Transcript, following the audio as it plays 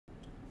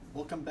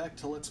Welcome back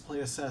to Let's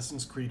Play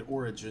Assassin's Creed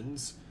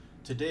Origins.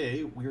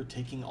 Today, we're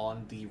taking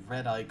on the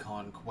Red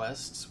Icon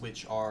quests,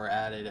 which are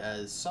added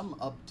as some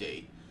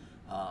update.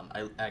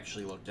 I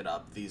actually looked it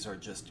up. These are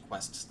just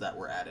quests that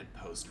were added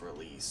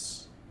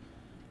post-release.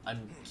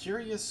 I'm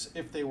curious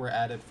if they were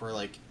added for,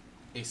 like,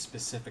 a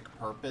specific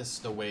purpose,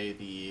 the way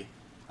the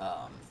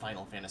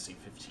Final Fantasy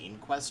 15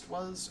 quest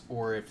was,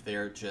 or if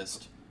they're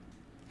just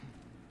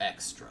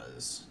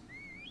extras.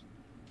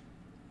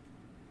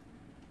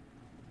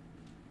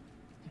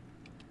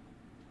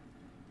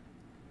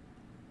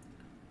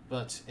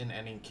 But in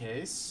any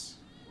case,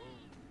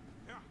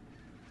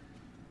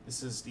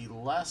 this is the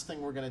last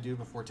thing we're going to do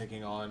before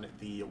taking on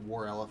the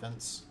War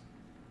Elephants.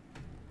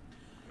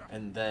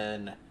 And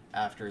then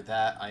after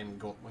that, I'm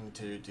going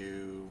to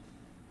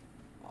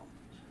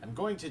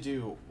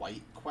do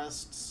white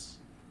quests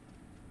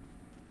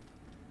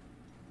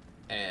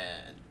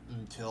and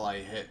until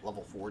I hit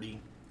level 40,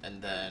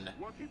 and then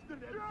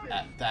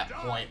at that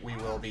point we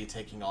will be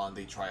taking on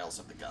the Trials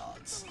of the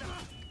Gods.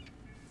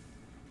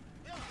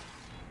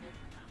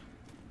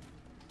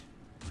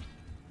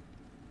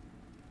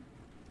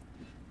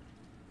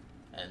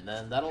 And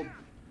then that'll...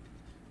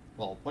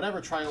 well,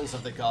 whatever Trials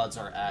of the Gods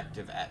are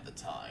active at the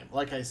time.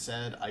 Like I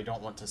said, I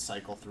don't want to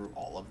cycle through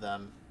all of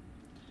them,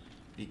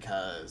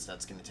 because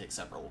that's going to take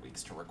several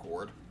weeks to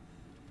record.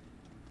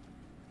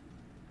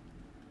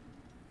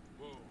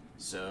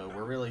 So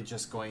we're really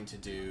just going to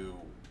do...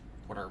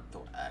 what are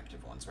the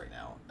active ones right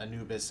now?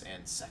 Anubis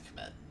and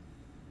Sekhmet.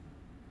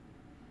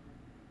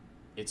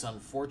 It's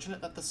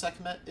unfortunate that the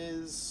Sekhmet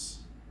is...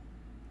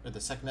 or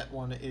the Sekhmet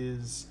one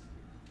is...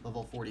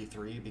 level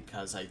 43,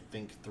 because I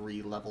think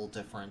 3 level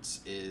difference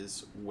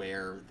is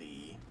where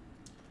the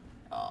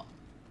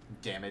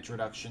damage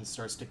reduction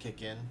starts to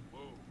kick in.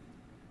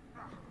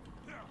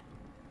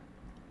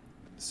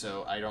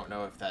 So I don't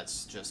know if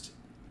that's just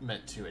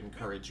meant to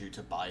encourage you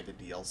to buy the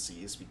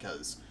DLCs,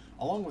 because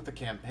along with the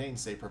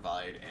campaigns they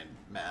provide and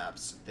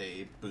maps,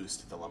 they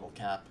boost the level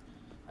cap.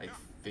 I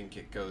think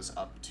it goes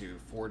up to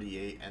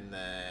 48 and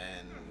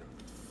then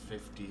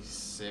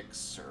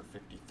 56 or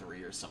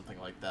 53 or something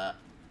like that.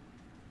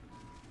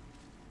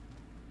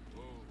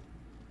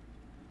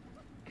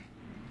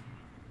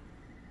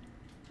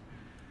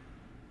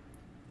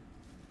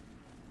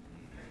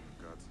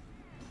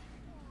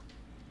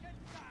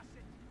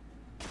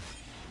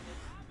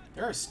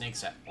 There are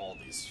snakes at all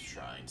these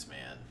shrines,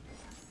 man.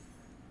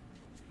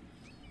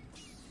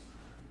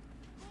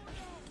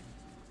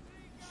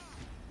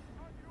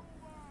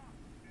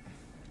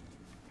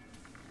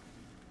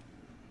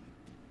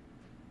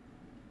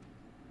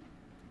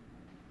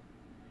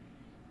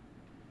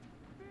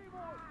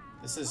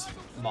 This is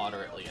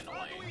moderately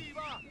annoying.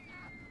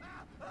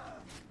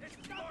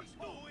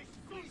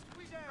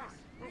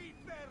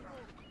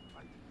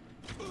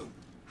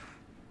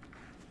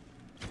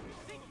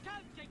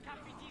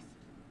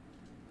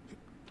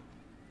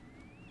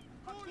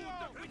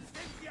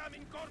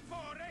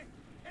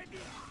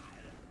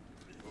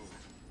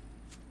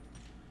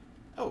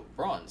 Oh,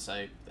 bronze.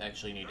 I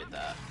actually needed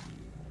that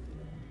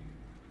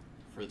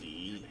for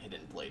the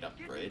hidden blade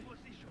upgrade.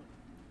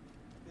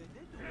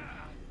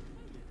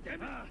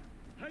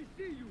 I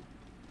see you.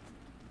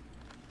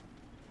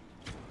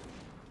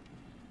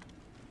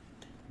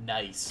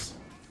 Nice.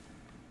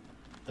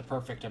 The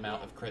perfect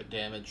amount of crit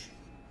damage.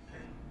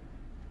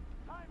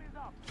 Time is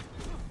up.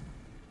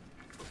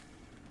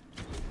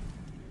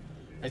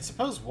 I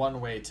suppose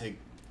one way to,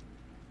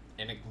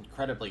 an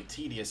incredibly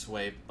tedious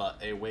way, but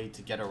a way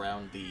to get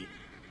around the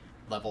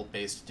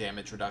level-based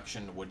damage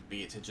reduction would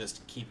be to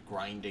just keep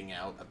grinding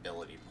out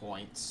ability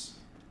points.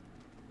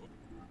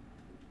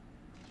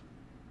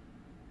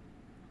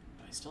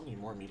 I still need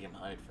more medium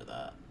hide for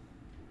that.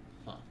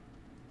 Huh.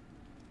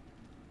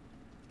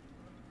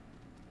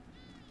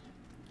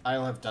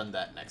 I'll have done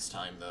that next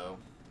time, though,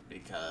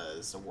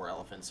 because the War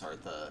Elephants are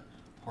the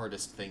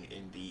hardest thing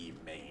in the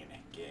main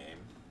game,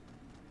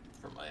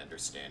 from my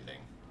understanding.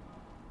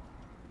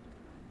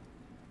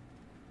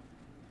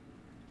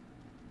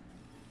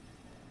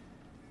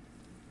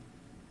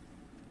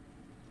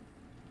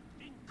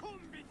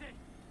 Incumbite!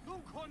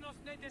 Nunca nos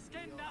ne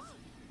descendas!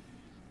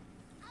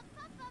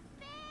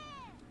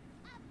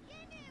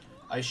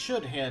 I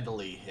should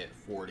handily hit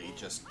 40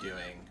 just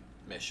doing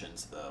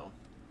missions, though.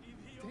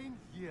 10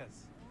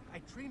 years.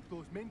 I trained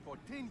those men for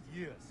 10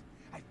 years.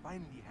 I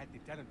finally had the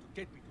talent to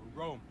get me to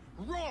Rome.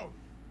 Rome!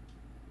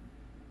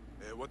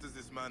 What has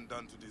this man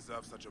done to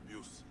deserve such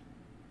abuse?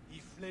 He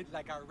fled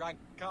like a rank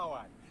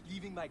coward,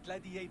 leaving my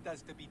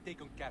gladiators to be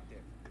taken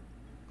captive.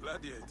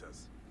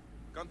 Gladiators?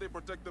 Can't they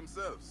protect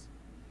themselves?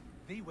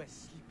 They were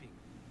sleeping.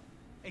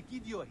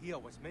 Egidio here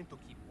was meant to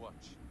keep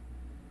watch.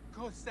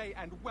 Kosei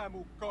and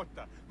Wamu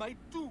Kota, my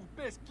 2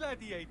 best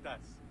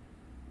gladiators!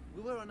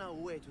 We were on our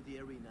way to the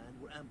arena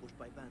and were ambushed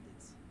by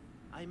bandits.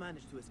 I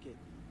managed to escape.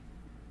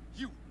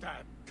 You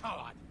damn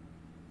coward!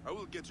 I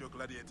will get your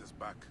gladiators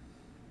back.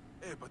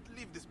 But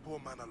leave this poor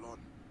man alone.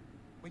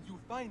 When you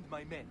find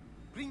my men,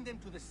 bring them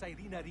to the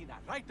Cyrene Arena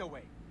right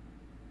away.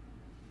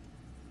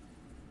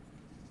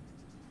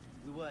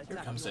 We to Here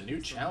attack comes a new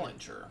northeast from here,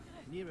 challenger.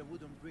 near a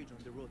wooden bridge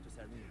on the road to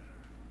Sarnia.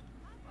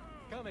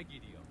 Come,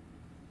 Egidio.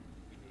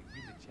 We may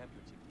win the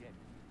championship yet.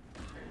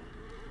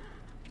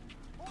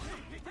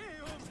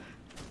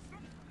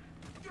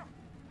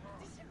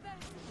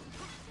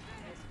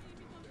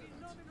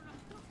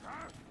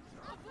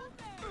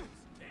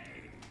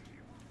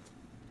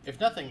 If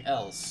nothing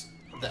else,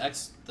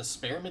 the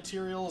spare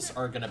materials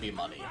are gonna be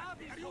money.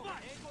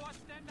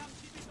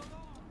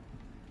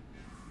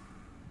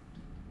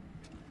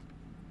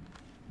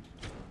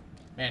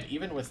 Man,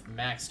 even with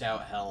maxed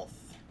out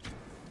health,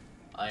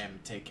 I am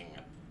taking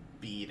a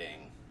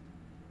beating.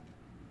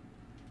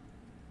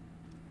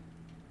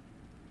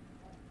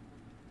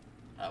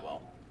 Oh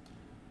well.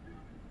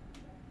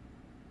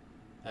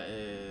 That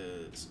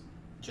is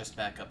just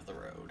back up the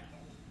road.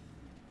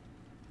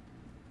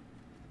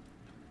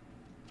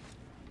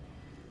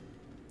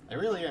 I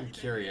really am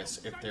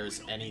curious if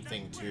there's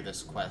anything to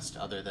this quest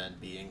other than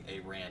being a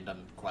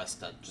random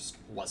quest that just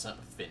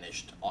wasn't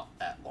finished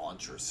at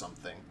launch or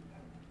something.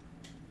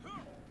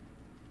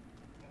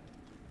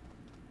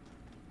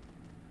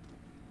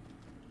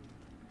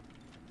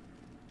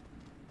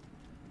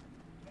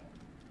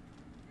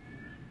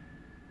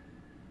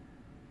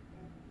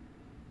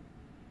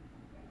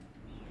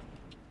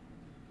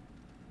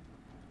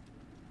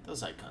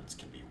 Those icons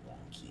can be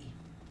wonky.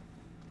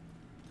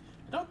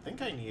 I don't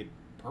think I need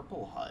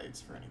purple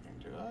hides for anything,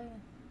 do I?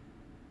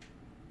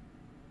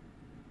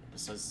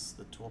 Besides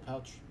the tool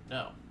pouch?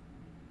 No.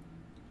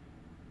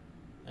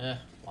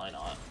 Why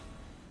not?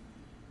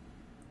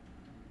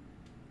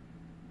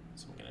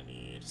 So I'm gonna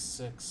need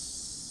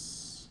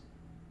 6.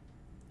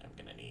 I'm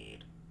gonna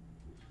need...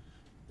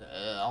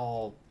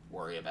 I'll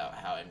worry about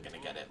how I'm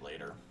gonna get it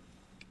later.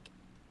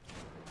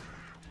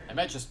 I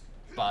might just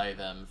buy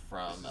them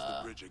from, This is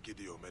the bridge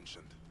Egidio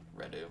mentioned.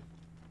 Redu. The I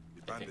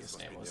think bandits his must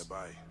name be was.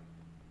 nearby.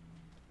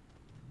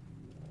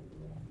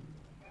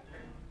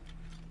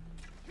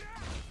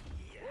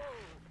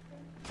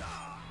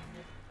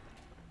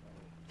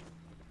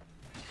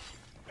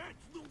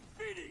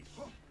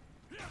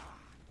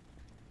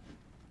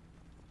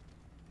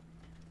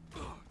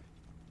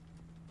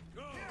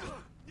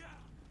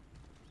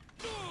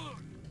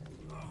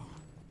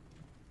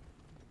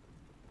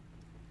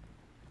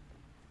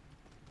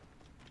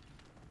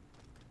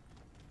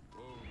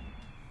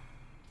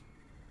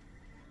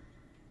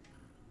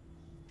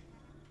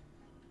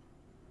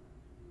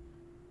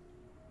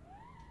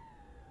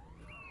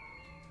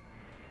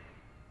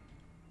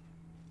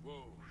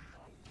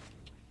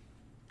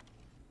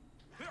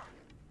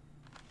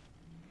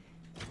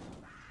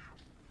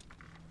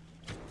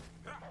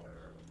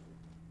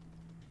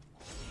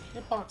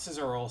 Hitboxes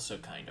are also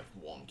kind of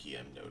wonky,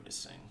 I'm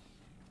noticing.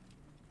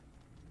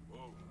 I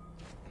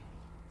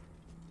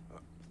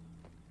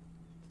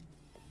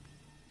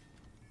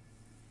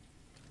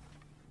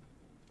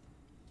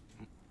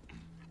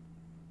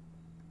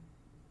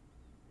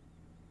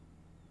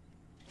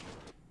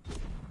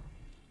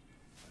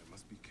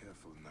must be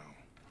careful now.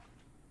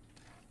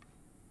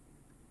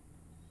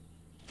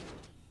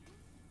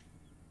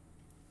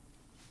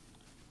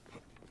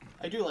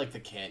 I do like the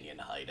canyon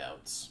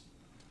hideouts.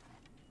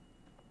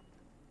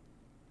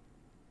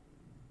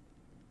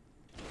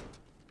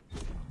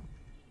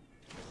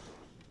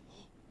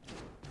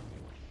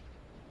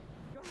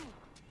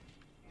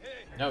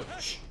 No,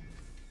 shh.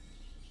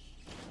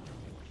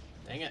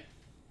 Dang it.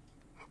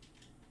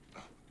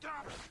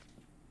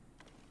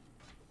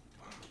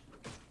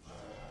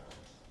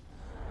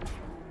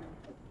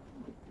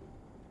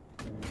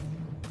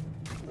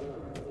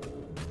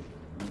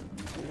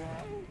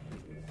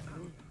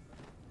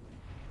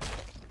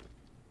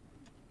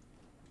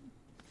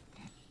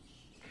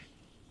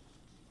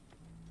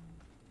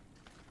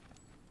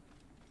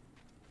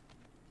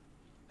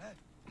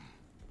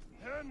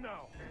 And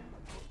now.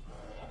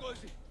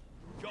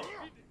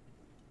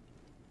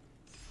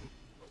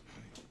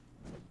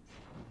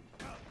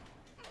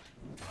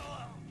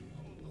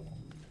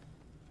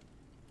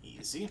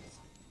 Easy.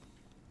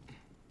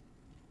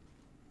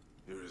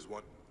 Here is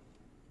one.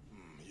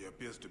 He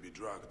appears to be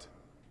drugged.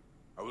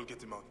 I will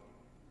get him out.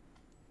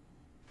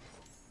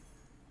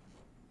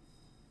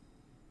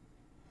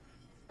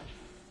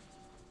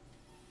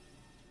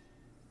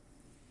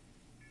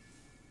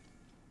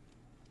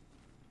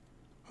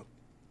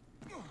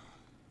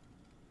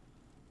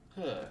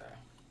 Huh.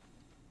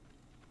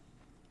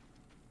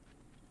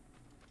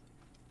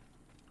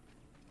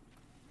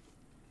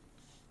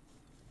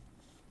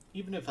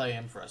 Even if I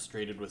am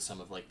frustrated with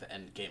some of like the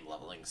end game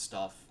leveling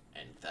stuff,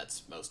 and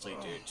that's mostly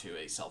due to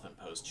a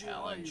self-imposed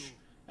challenge,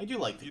 I do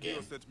like the Gideon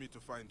game. sent me to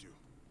find you.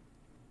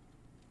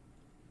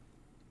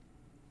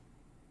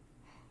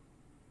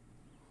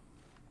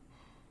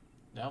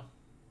 No?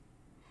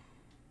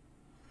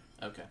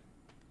 Okay.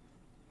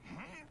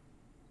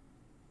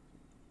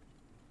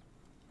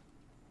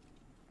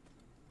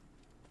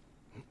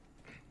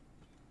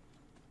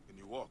 Can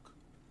you walk?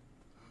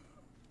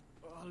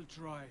 I'll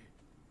try.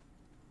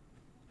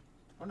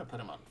 I'm gonna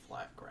put him on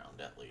flat ground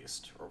at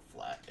least, or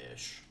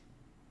flat-ish.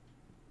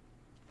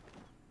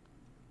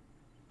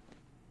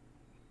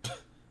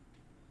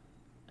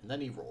 And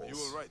then he Are you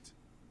rolls. alright?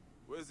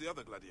 Where's the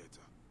other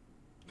gladiator?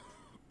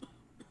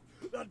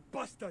 That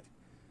bastard!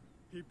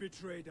 He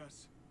betrayed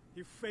us.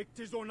 He faked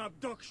his own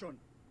abduction.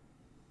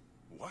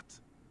 What?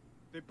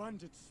 The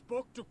bandits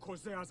spoke to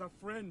Jose as a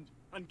friend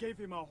and gave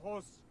him a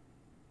horse.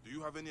 Do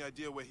you have any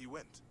idea where he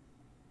went?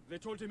 They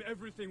told him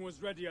everything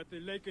was ready at the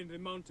lake in the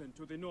mountain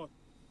to the north.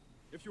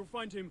 If you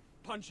find him,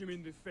 punch him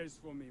in the face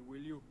for me,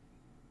 will you?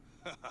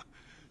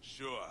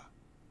 Sure.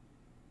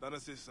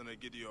 Thanasis and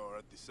Egidio are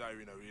at the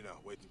Siren Arena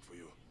waiting for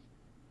you.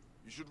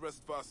 You should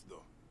rest fast,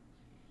 though.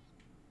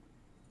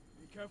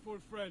 Be careful,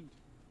 friend.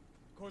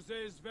 Jose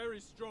is very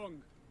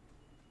strong.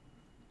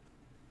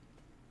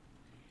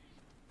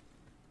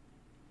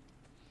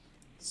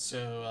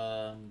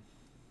 So,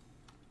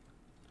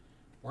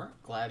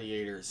 weren't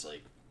gladiators,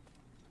 like,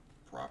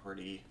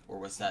 property, or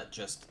was that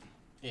just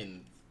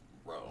in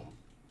Rome?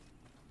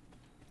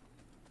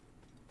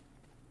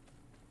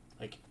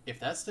 Like, if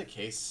that's the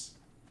case,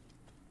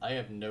 I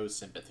have no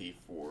sympathy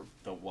for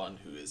the one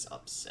who is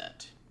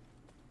upset.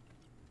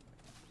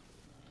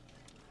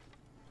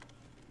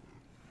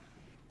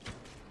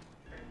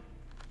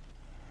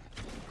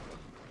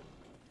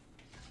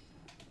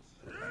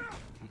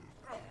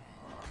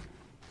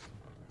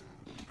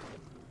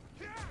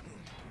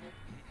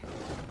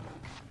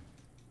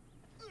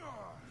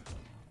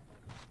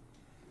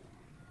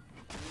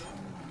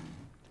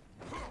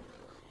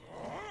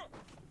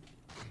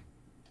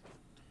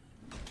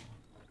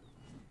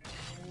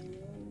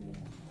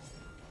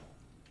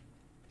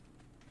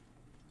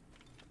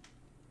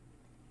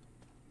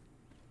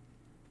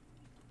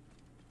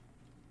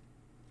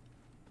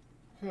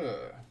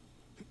 Huh.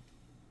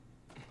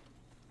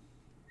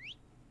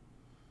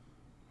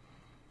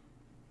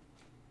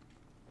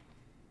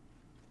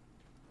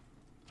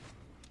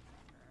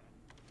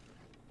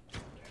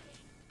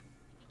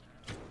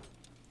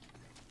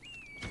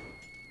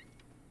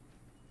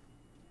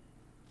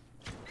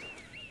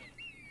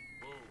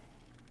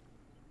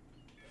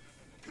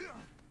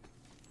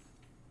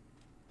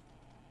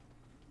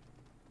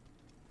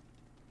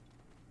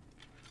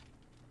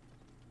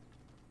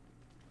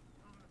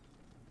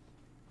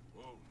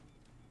 Whoa.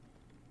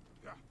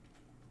 Yeah.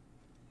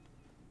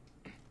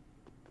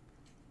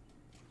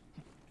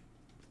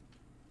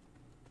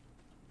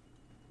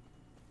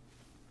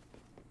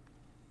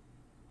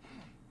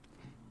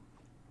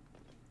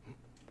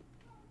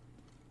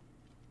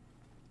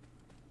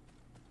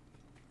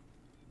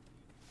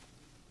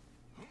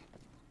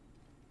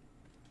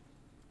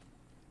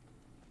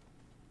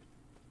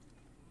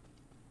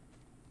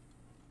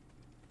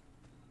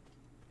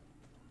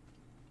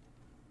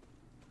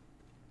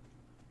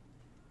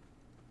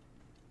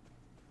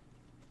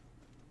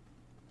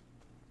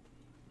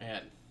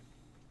 Man,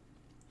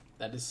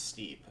 that is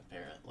steep,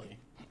 apparently.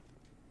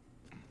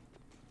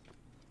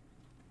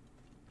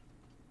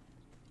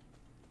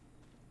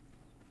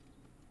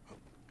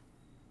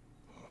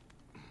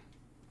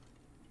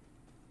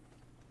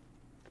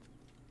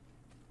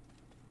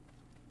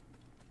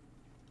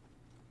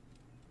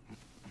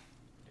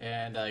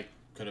 And I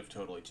could have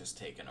totally just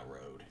taken a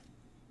road.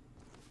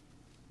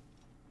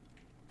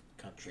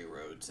 Country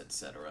roads,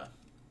 etc.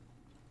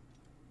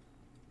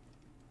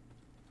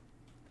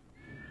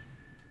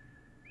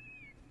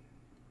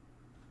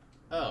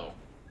 Oh,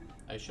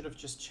 I should have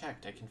just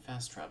checked. I can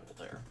fast travel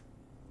there.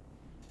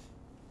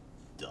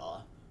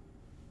 Duh.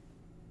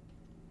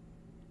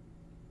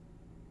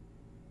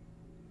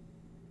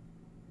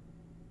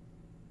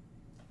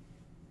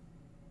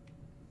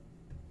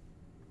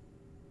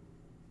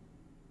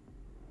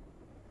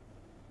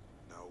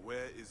 Now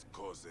where is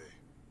Jose?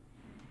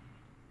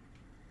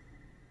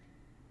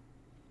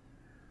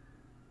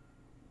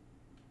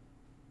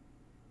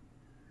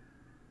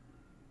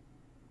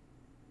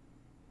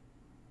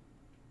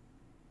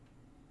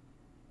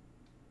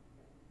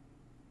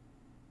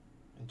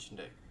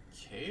 Mentioned a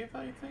cave,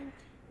 I think?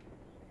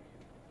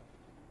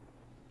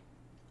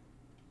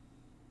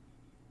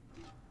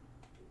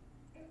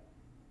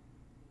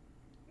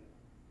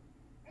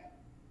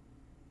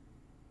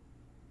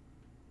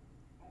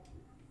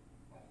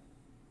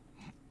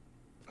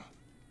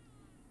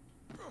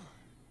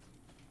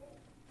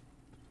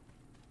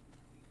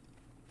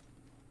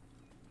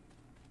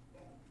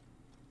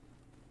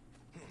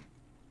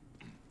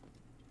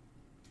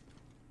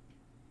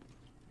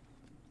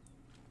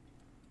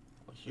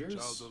 Well, here's...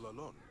 Child all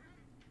alone.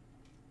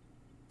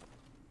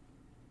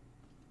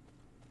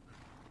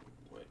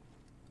 Wait.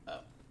 Oh.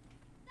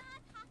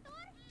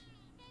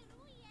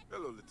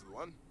 Hello, little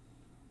one.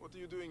 What are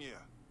you doing here?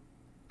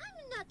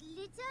 I'm not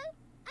little.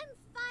 I'm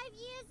 5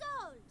 years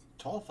old.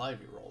 Tall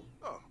 5-year-old.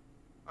 Oh,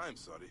 I'm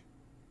sorry.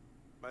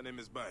 My name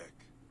is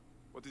Bayek.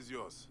 What is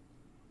yours?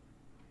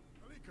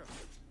 Alika,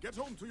 get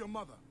home to your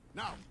mother,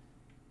 now.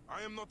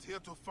 I am not here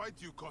to fight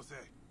you, Jose.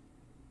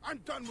 I'm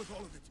done with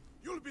all of it.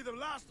 You'll be the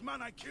last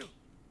man I kill.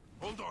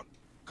 Hold on.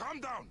 Calm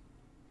down.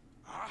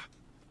 Ah,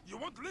 you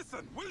won't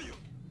listen, will you?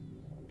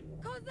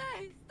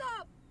 Jose,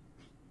 stop!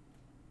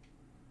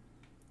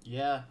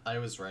 Yeah, I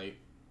was right.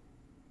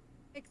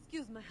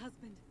 Excuse my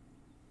husband.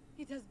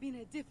 It has been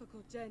a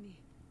difficult journey.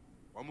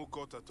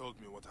 Wamukota told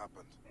me what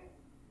happened.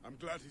 I'm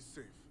glad he's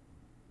safe.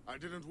 I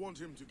didn't want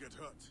him to get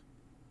hurt.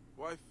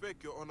 Why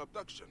fake your own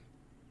abduction?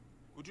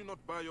 Could you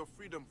not buy your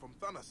freedom from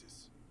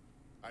Thanasis?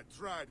 I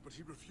tried, but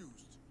he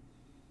refused.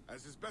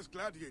 As his best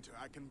gladiator,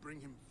 I can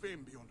bring him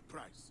fame beyond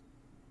price.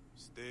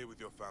 Stay with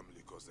your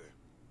family, Kose.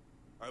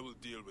 I will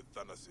deal with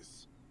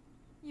Thanasis.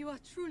 You are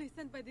truly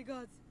sent by the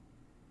gods.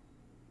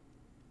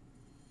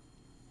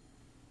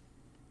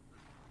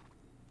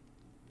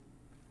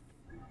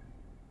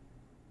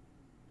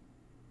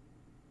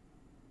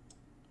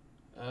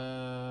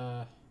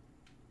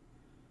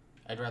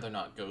 I'd rather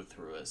not go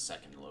through a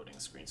second loading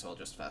screen, so I'll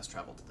just fast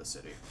travel to the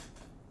city.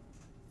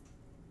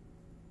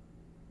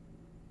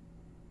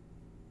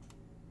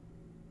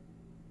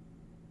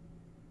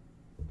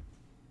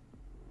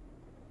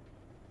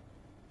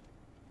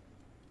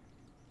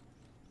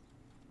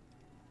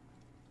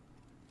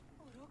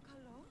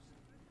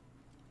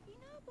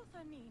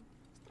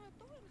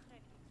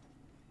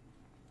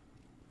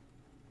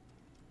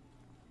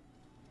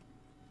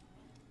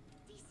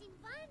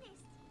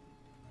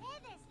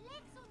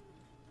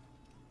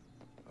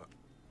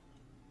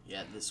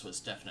 Yeah, this was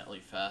definitely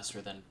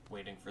faster than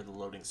waiting for the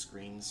loading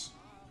screens.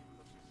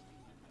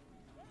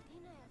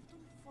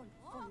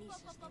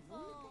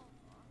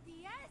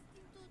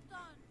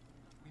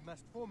 We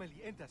must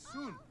formally enter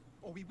soon,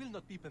 or we will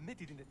not be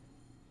permitted in the...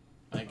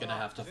 I'm gonna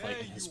have to fight There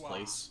in his you are.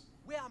 place.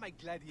 Where are my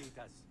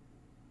gladiators?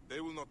 They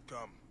will not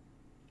come.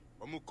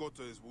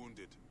 Wamukota is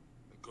wounded,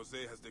 and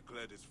Kose has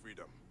declared his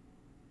freedom.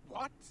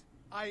 What?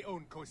 I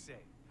own Kose.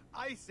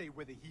 I say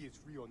whether he is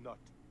free or not.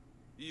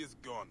 He is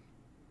gone.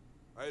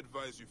 I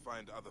advise you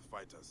find other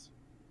fighters.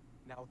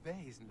 Now there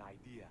is an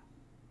idea.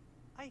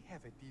 I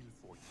have a deal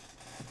for you.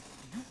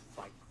 You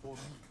fight for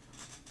me.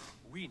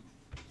 Win,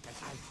 and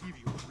I'll give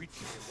you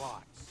rich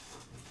rewards.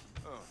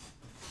 Oh,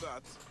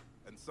 that,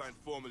 and sign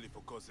formally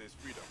for Kose's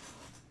freedom.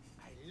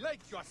 I like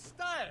your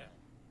style.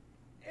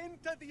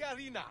 Enter the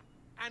arena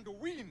and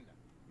win.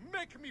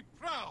 Make me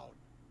proud.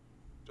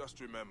 Just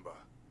remember,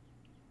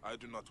 I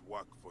do not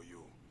work for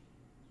you.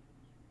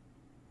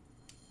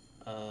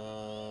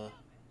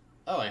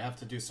 Oh, I have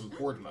to do some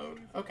horde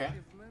mode. Okay.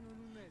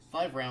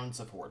 5 rounds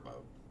of horde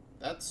mode.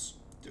 That's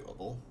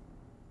doable.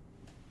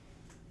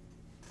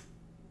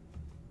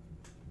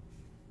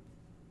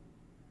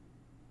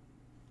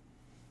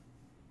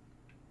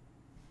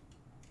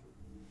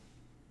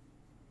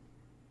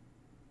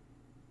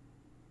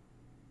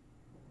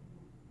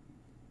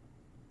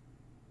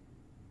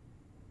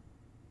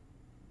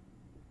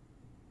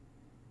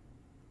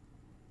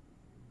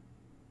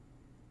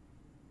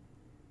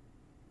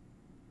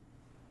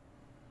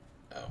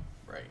 Oh,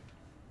 right.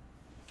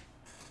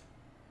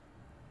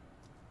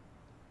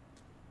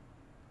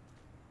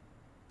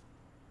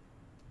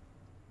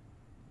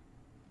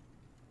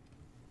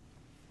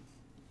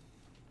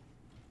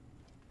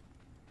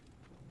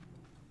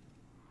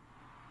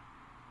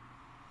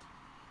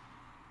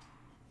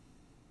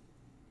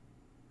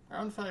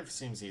 Round 5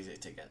 seems easy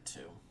to get to.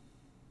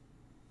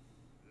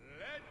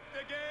 Let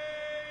the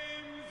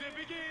games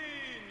begin!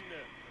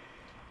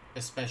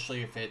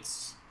 Especially if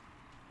it's,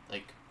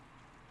 like,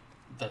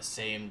 the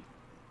same...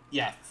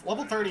 Yeah,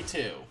 level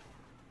 32.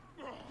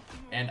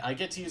 And I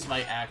get to use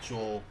my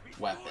actual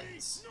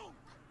weapons.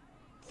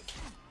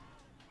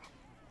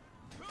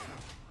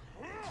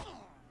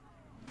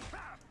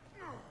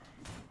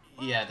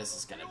 Yeah, this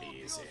is gonna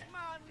be easy.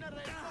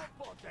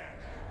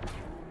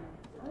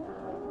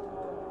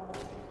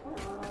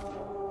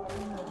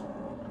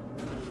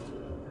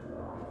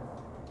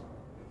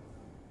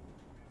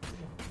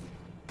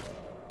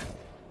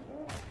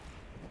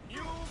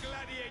 New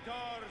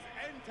gladiators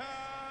enter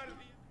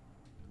the...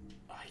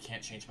 I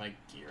can't change my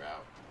gear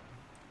out.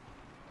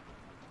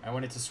 I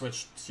wanted to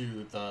switch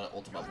to the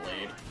Ultima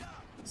Blade,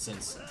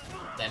 since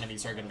the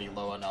enemies are going to be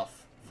low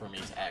enough for me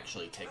to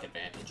actually take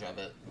advantage of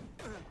it.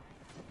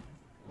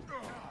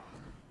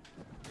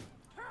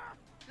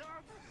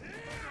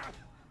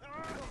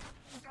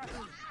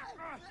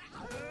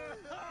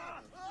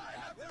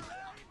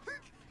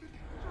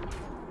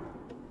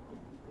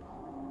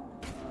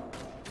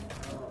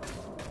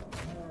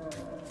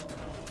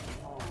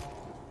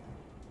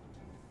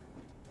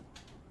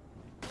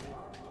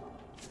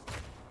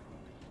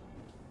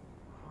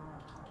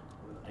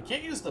 I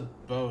can't use the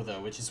bow,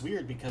 though, which is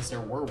weird because there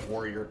were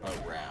warrior bow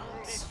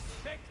rounds.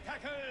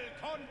 Spectacle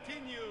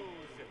continues!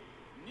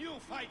 New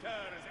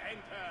fighters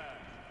enter!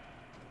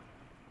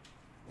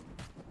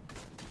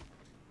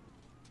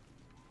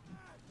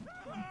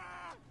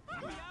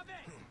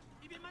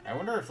 I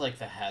wonder if, like,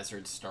 the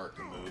hazards start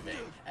moving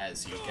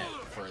as you get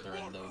further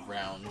in the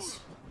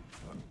rounds.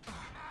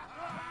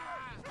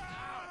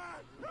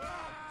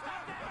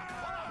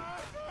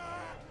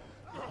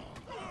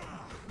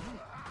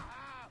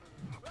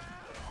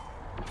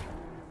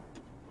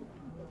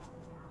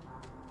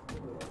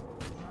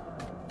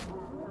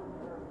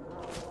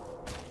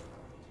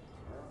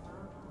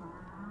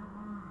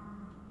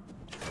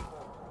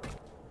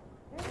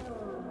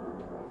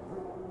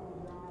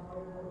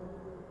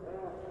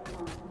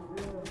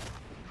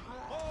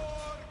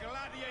 More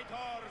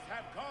gladiators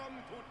have come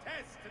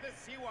test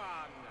the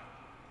Siwan.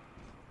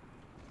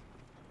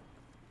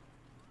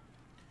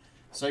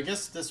 So I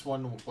guess this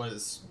one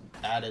was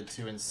added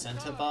to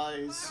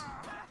incentivize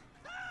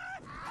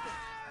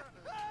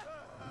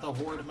the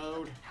horde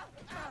mode.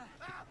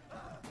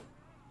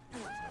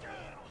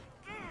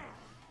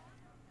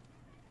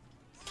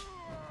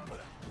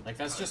 Like,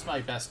 that's just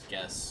my best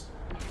guess.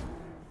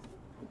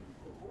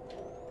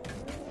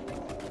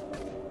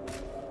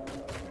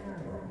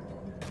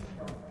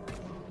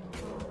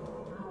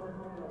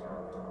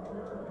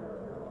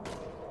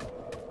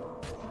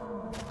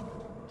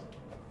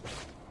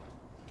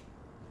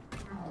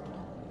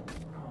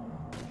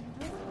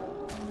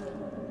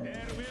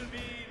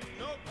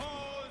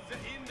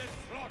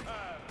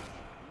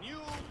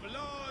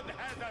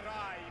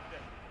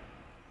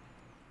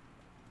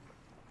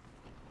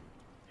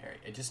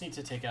 I just need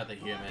to take out the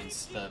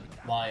humans. The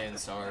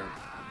lions are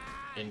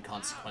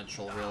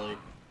inconsequential, really.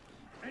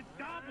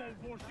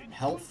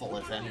 Helpful,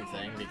 if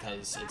anything,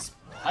 because it's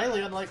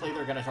highly unlikely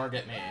they're gonna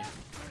target me.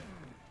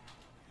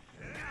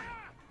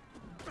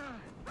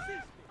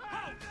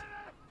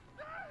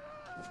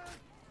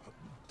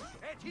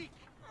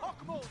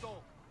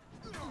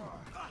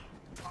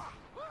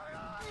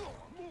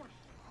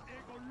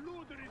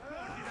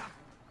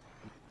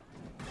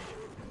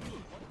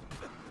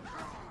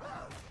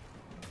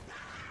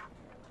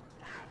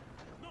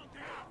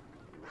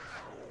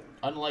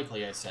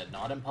 Unlikely, I said,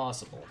 not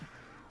impossible.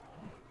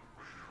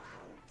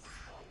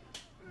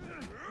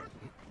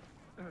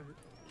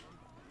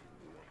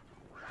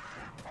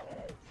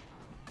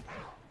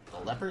 The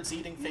Leopard's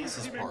Eating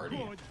Faces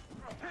party.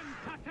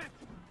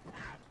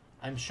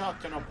 I'm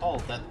shocked and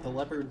appalled that the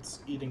Leopard's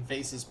Eating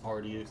Faces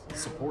party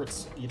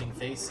supports eating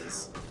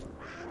faces.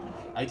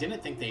 I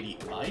didn't think they'd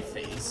eat my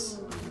face.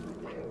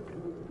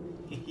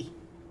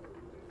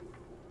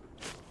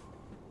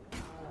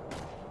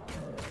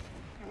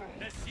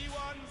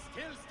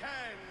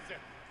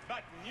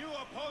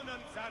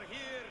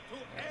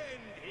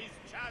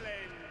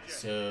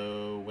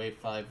 So, wave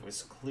 5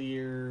 was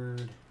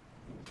cleared.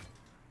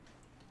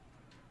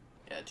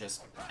 Yeah,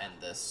 just end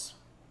this.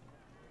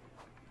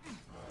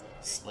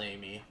 Slay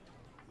me.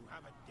 You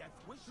have a death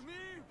wish to me?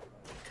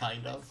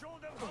 Kind of. Show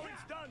them how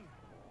it's done.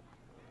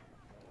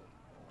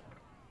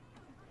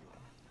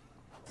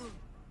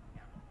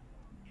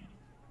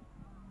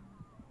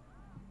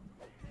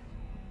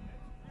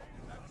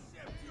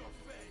 Accept your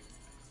fate.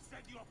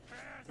 Set your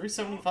path.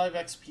 375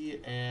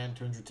 XP and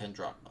 210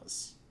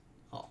 drachmas.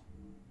 Oh,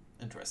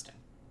 interesting.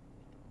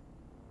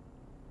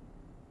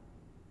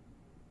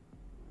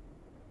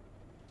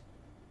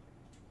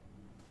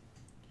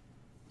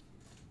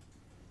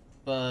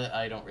 But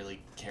I don't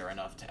really care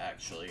enough to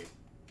actually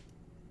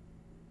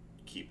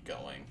keep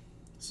going.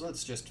 So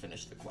let's just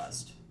finish the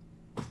quest.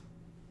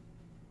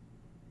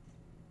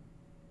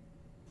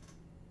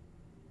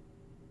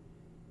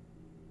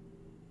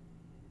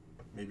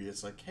 Maybe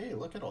it's like, hey,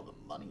 look at all the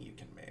money you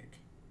can make.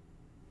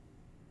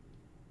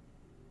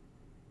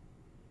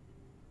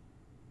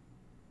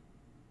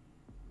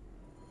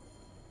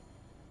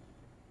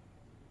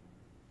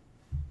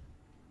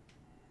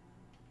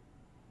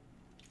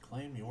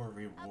 Claim your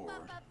reward.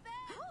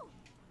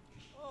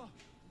 Oh,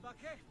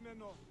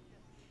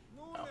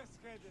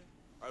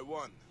 I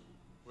won.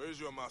 Where's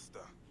your master?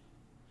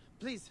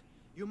 Please,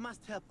 you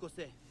must help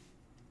Kose.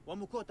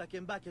 Wamukota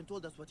came back and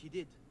told us what he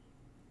did.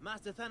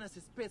 Master Thanos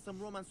has spared some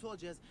Roman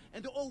soldiers,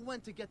 and they all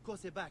went to get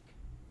Kose back.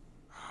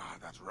 Ah,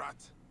 that rat.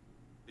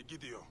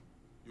 Egidio,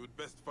 you would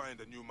best find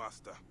a new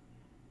master.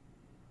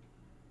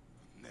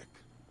 Nick,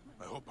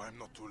 I hope I'm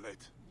not too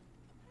late.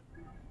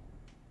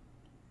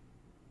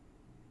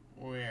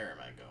 Where am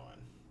I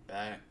going?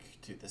 Back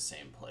to the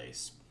same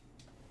place.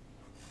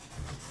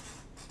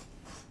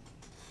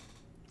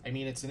 I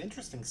mean, it's an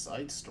interesting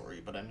side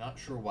story, but I'm not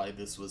sure why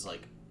this was,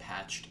 like,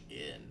 patched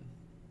in.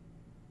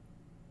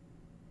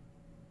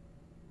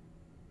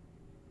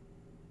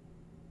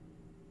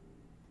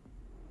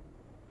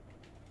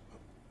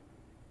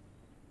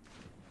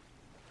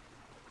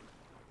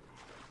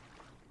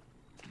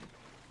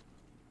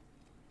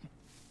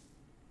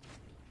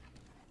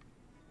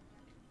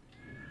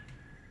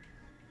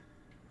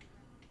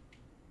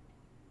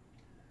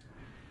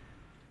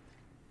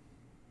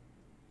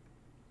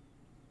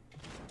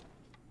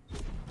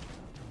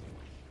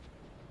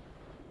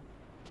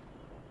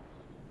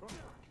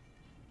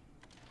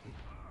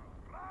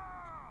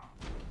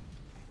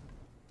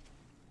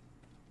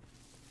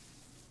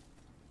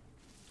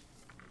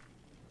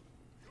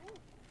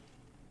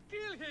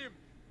 Kill him!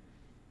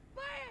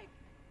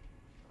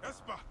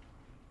 Espa,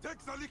 take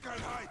Salika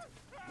and hide.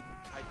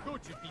 I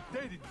thought you'd be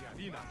dead in the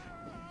arena.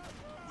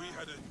 We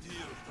had a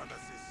deal,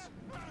 Thanasis.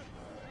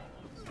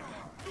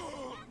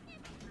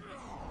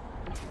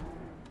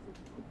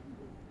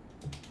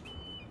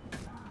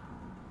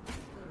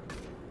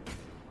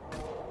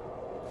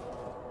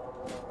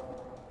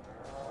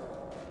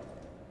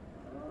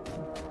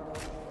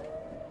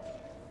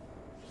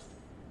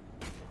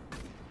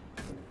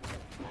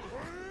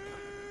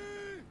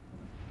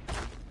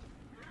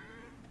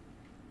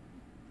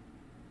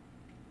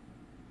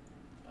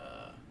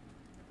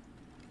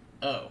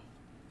 Oh.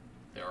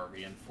 There are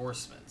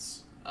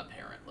reinforcements,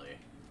 apparently.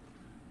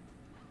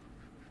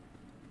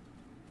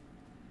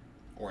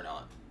 Or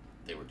not.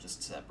 They were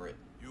just separate.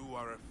 You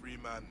are a free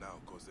man now,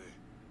 Kose.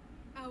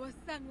 Our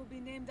son will be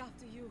named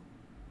after you.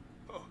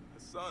 Oh, a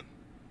son.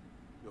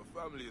 Your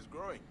family is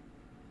growing.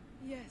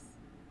 Yes.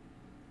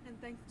 And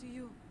thanks to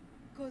you,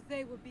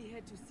 Kose will be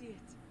here to see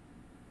it.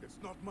 It's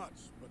not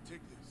much, but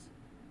take this.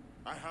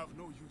 I have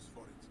no use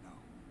for it now.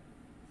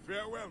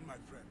 Farewell, my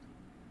friend.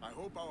 I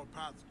hope our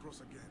paths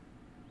cross again.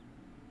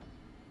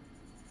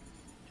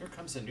 Here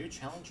comes a new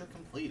challenger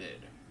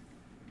completed.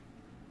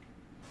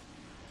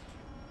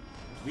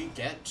 We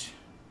get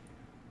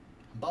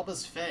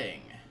Humbaba's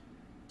Fang.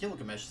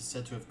 Gilgamesh is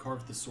said to have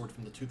carved the sword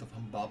from the tooth of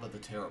Humbaba the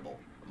Terrible,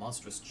 a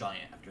monstrous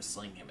giant, after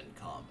slaying him in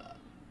combat.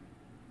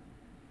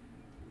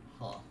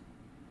 Huh.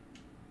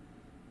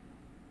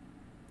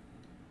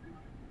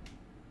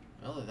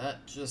 Well,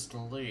 that just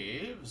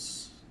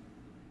leaves...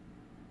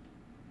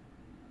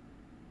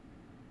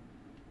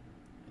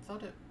 I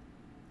thought it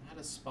had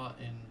a spot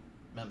in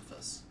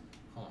Memphis.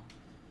 Huh.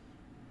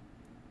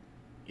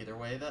 Either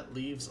way, that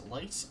leaves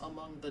Lights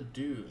Among the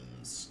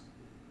Dunes.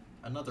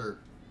 Another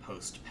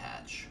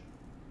post-patch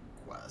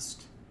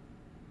quest.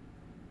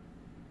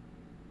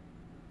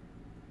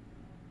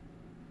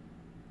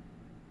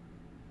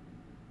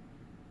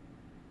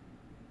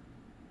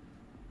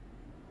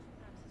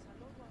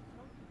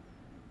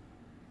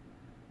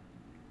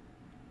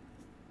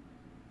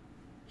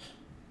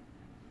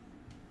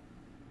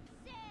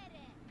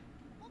 Sere,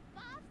 o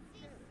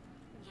pavsis,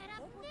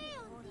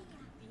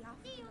 kerapneondia,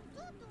 dio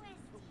tutu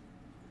esti.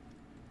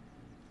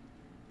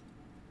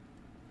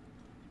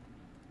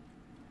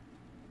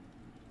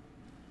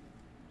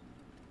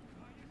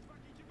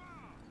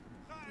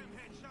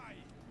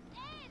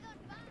 Edon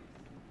Vans,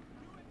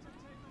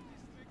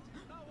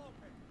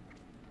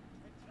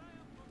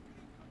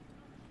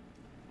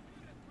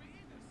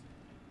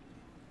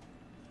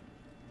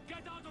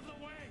 Get out of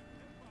the way!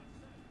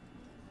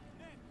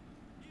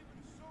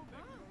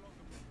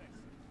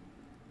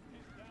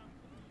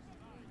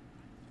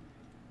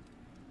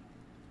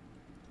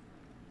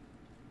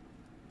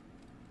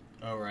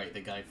 Oh right, the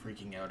guy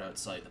freaking out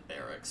outside the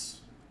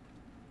barracks.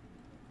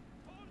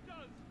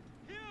 Holders,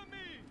 hear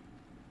me!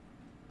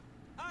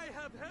 I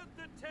have heard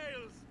the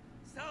tales,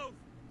 south,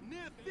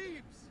 near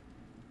Thebes.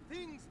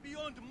 Things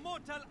beyond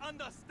mortal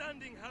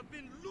understanding have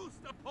been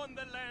loosed upon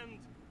the land,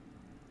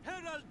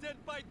 heralded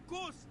by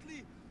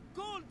ghostly,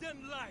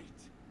 golden light.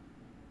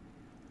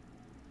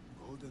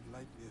 Golden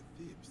light near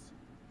Thebes.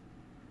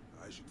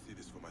 I should see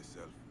this for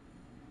myself.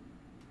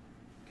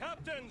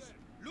 Captains,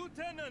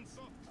 lieutenants,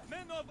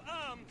 men of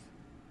arms,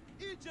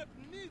 Egypt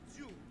needs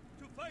you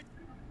to fight.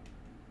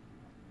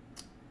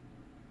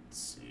 Let's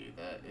see,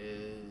 that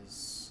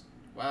is...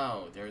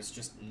 Wow, there's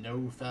just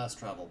no fast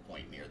travel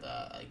point near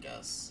that, I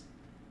guess.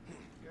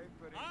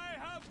 I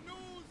have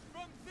news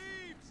from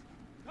Thebes.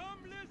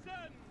 Come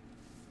listen.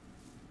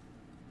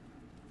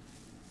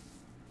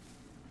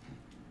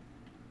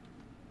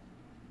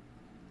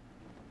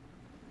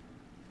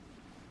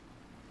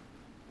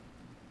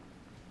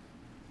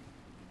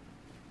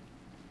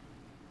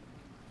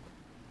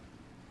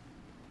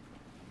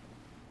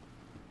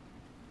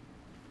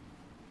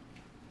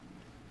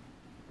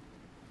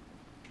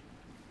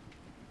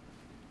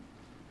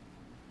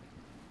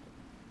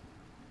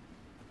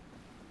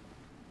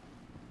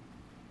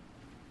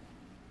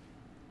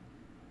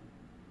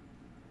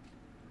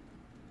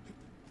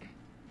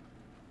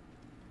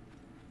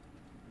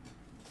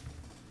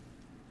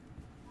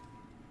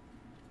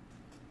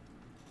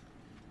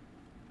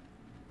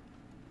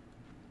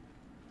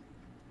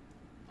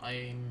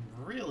 I'm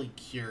really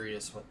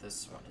curious what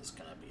this one is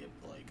gonna be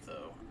like,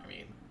 though. I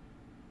mean,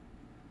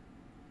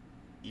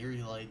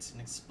 eerie lights,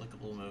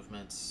 inexplicable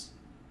movements,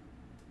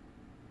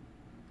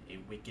 a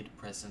wicked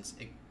presence.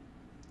 It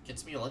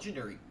gets me a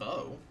legendary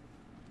bow.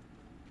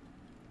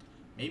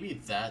 Maybe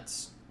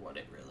that's what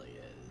it really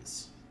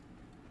is.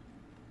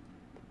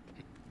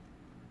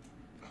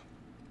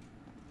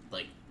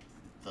 Like,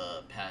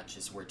 the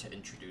patches were to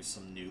introduce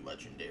some new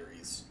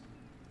legendaries.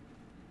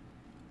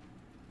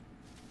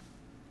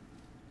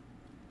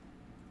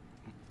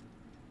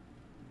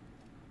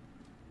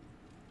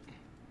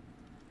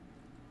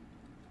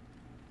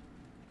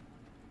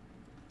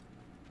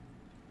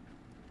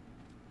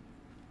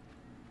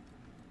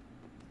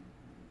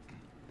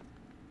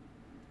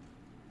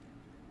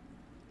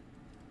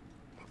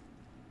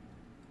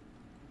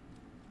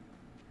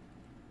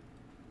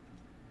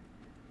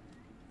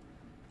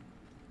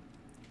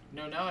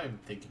 No, now I'm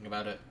thinking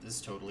about it,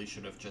 this totally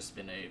should have just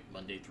been a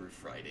Monday through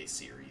Friday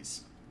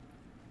series.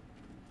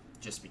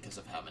 Just because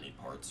of how many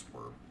parts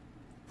were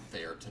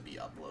there to be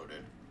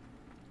uploaded.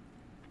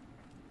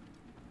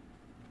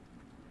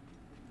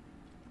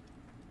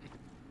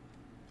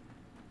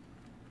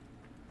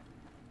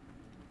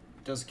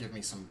 It does give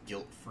me some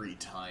guilt-free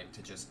time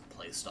to just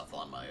play stuff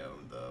on my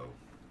own, though.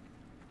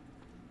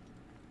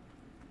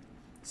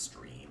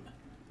 Stream.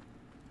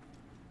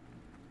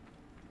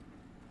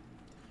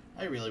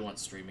 I really want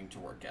streaming to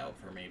work out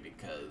for me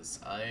because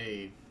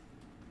I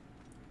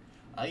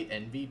I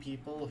envy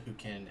people who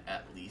can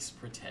at least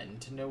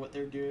pretend to know what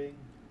they're doing.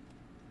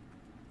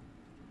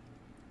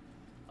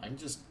 I'm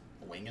just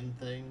winging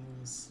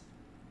things.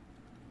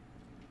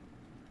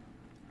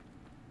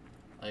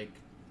 Like,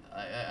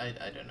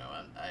 I don't know.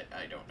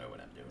 I don't know what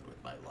I'm doing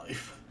with my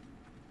life.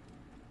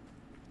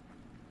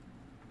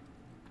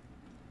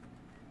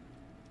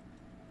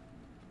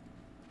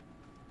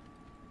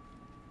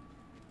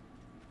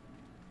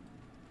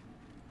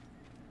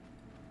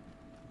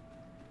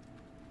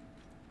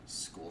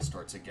 School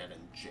starts again in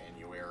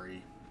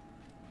January.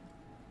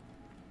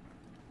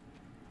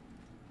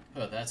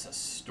 Oh, that's a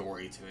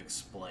story to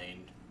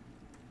explain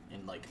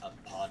in like a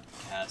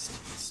podcast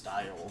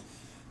style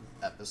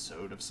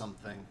episode of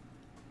something.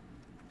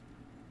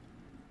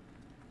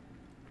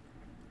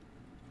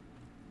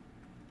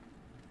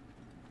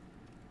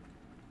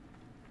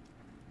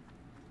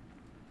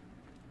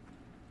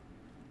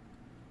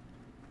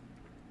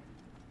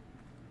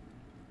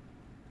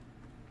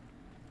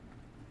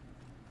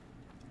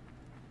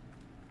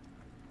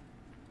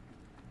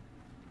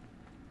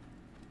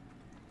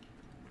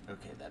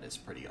 Okay, that is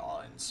pretty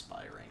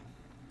awe-inspiring.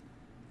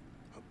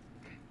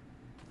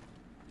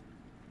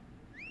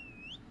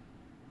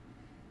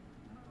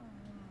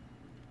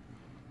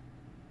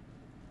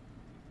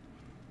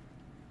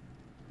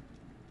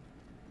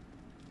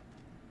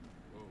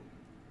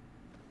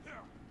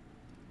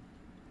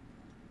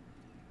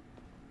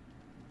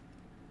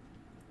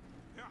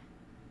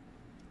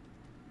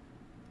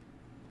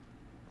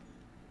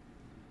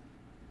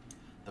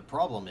 The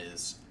problem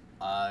is,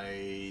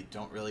 I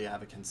don't really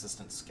have a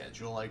consistent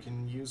schedule I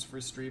can use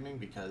for streaming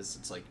because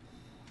it's like,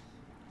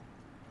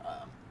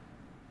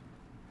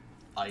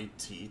 I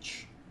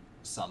teach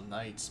some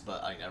nights,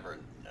 but I never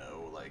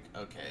know, like,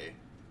 okay,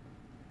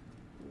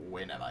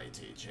 when am I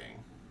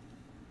teaching?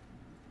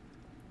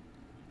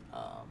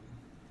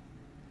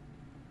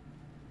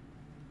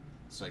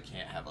 So I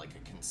can't have, like,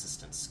 a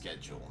consistent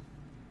schedule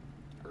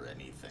or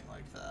anything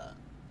like that.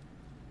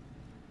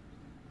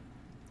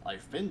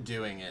 I've been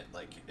doing it,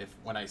 like,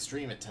 when I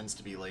stream it tends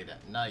to be late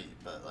at night,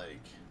 but,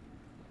 like,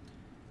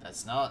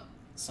 that's not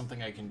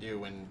something I can do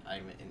when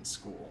I'm in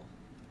school.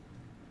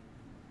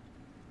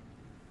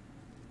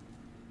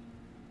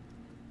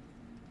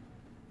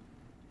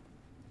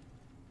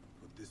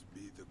 Could this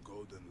be the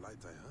golden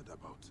light I heard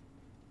about?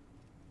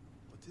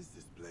 What is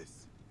this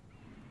place?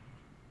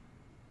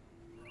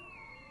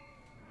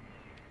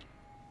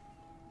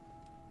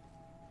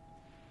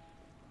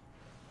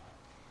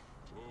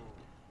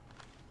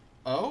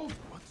 Oh?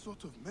 What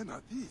sort of men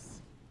are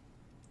these?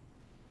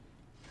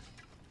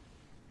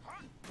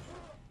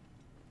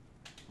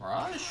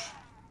 Mirage?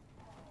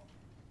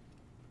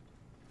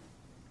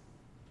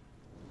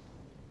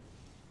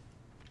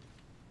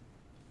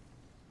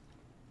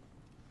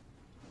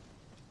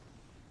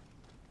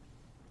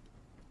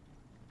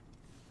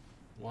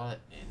 What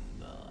in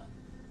the...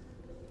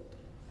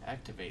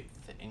 Activate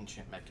the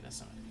ancient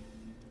mechanism.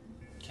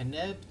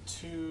 Keneb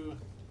to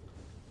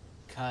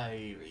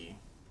Kairi.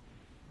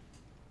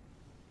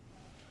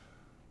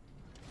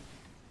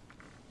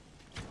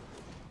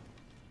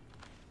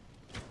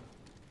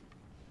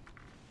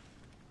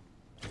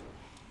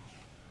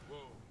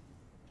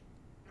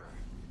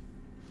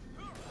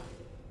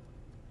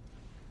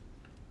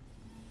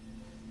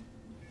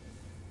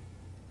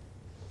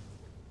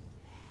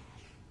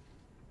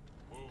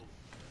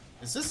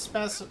 Is this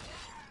massive?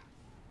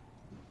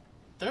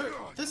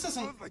 This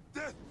isn't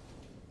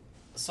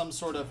some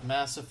sort of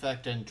Mass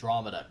Effect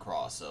Andromeda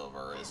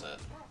crossover, is it?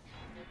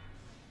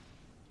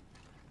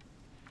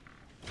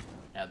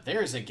 Now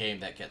there's a game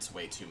that gets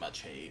way too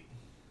much hate.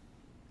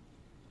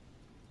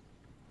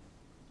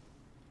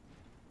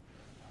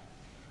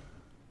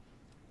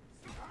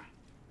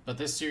 But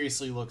this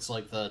seriously looks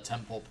like the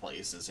temple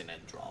places in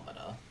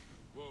Andromeda.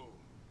 Whoa.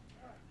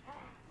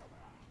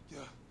 Yeah,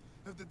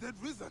 have the dead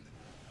risen?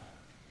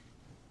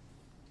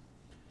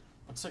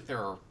 Looks like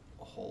there are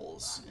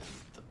holes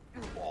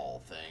in the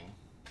wall thing.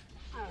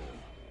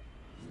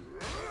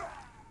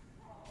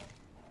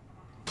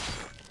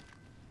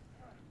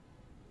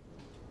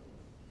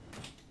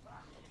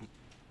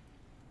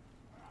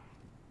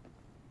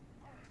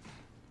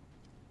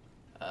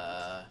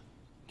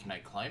 Can I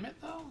climb it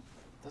though?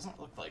 Doesn't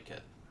look like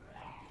it.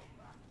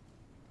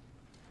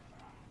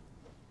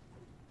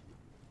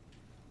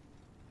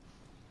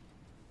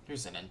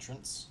 Here's an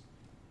entrance.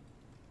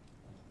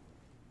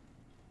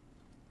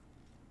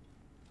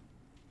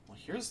 Well,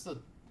 here's the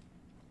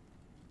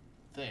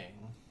thing.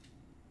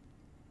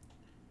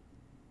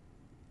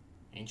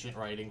 Ancient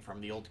writing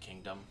from the Old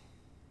Kingdom.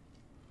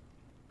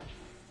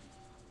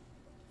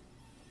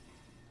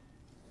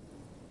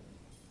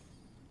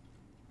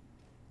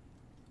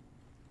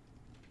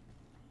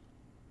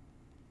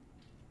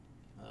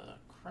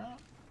 Crown.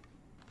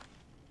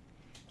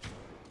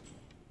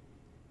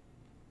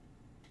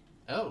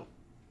 Oh.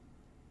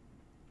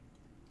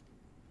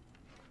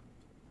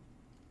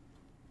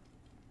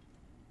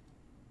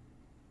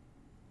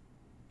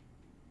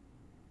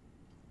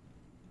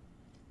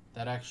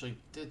 That actually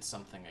did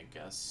something, I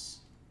guess.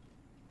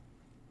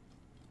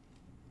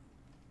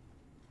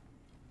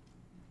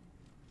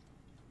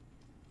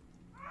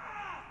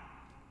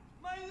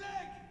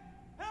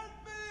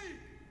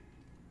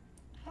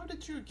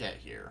 you get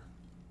here?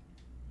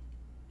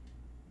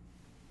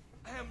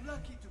 I am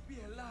lucky to be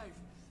alive.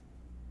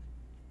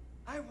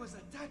 I was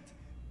attacked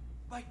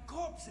by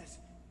corpses,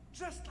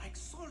 just like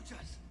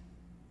soldiers.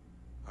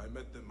 I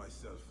met them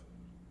myself.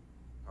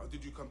 How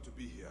did you come to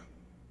be here?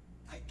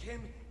 I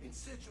came in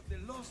search of the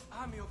lost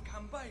army of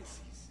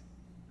Cambyses.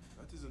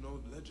 That is an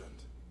old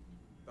legend.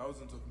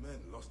 Thousands of men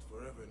lost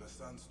forever in a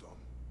sandstorm.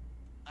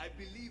 I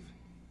believe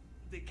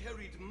they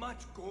carried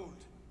much gold.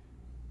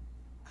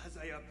 As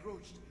I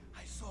approached,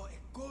 I saw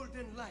a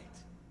golden light.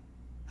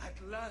 At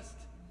last,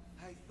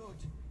 I thought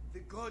the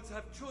gods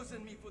have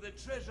chosen me for the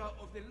treasure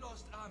of the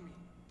lost army.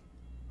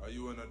 Are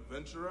you an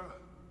adventurer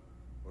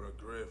or a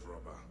grave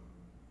robber?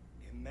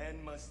 A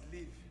man must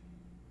live.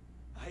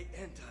 I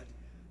entered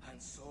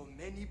and saw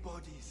many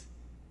bodies,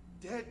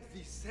 dead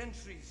these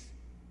centuries.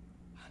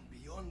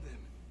 And beyond them,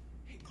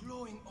 a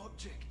glowing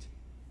object.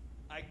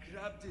 I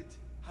grabbed it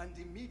and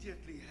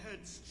immediately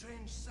heard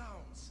strange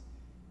sounds.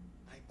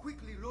 I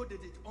quickly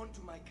loaded it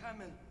onto my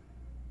camel,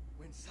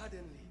 when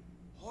suddenly,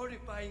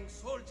 horrifying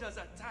soldiers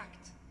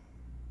attacked.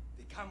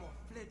 The camel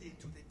fled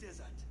into the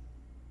desert.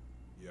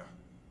 Yeah.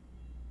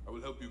 I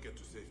will help you get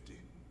to safety.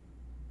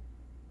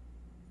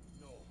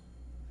 No.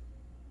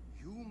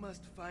 You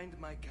must find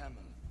my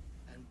camel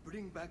and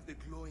bring back the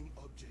glowing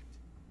object.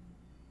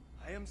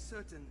 I am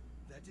certain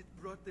that it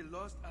brought the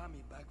lost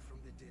army back from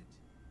the dead.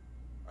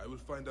 I will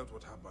find out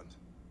what happened.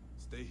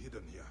 Stay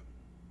hidden here.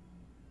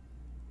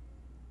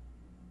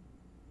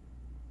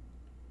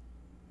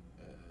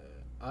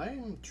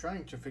 I'm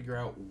trying to figure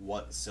out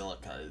what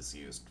silica is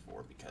used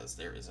for, because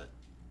there is a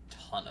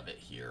ton of it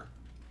here.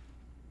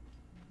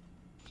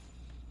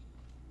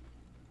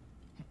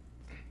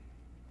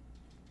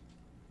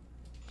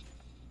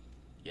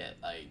 Yet,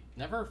 I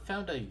never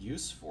found a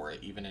use for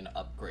it, even in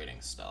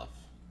upgrading stuff.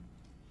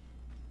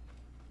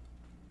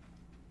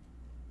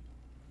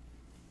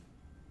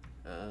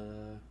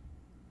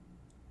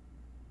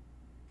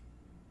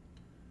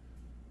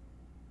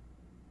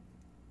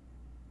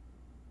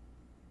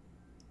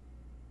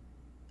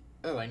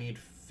 Oh, I need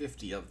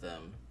 50 of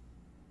them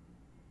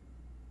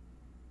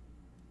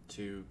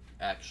to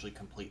actually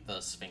complete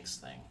the Sphinx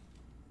thing.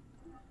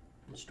 How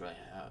much do I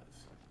have?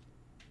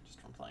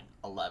 Just from playing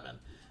 11.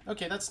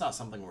 Okay, that's not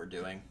something we're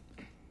doing.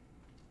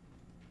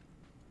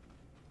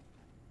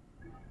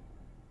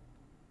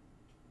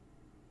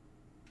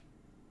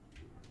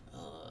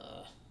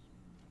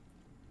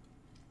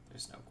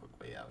 There's no quick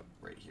way out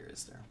right here,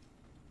 is there?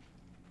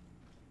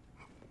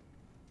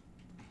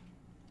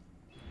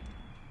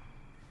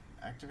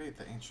 Activate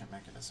the ancient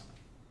mechanism.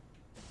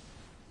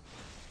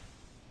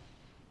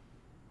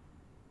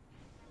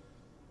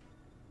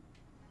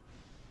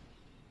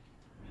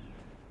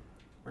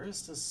 Where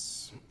is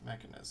this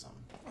mechanism?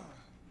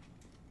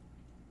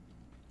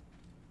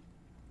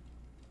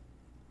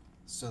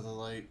 So the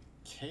light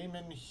came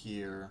in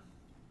here.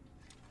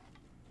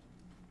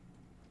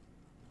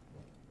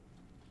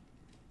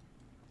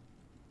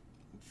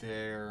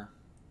 There,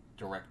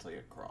 directly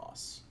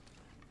across.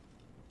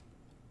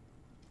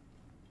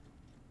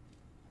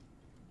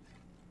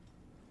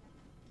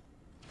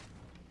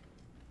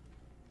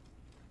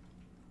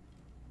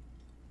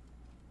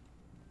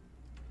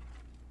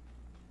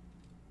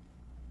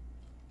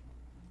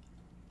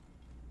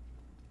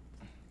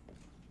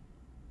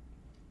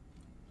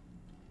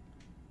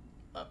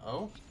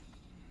 Uh-oh.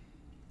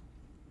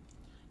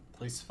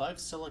 Place 5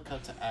 silica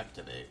to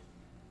activate.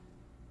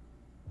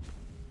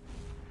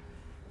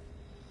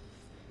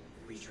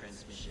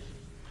 Retransmission.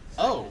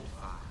 Oh!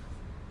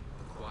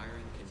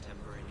 Acquiring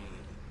contemporary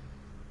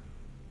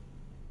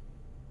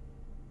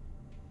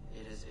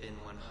aid. It has been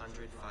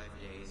 105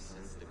 days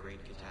since the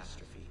Great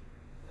Catastrophe.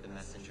 The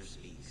messenger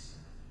speaks.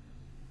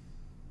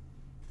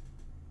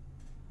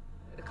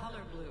 The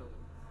color blue.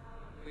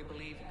 We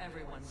believe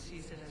everyone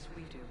sees it as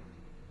we do.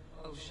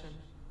 Ocean,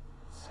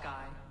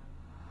 sky,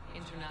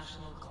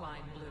 international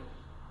Klein blue.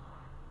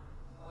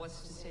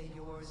 What's to say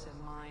yours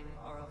and mine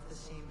are of the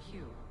same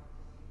hue?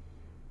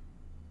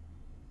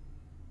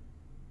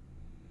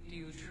 Do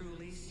you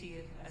truly see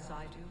it as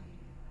I do?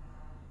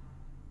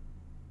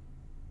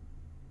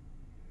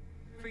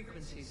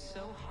 Frequencies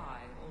so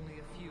high, only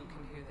a few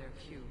can hear their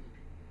cue.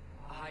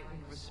 A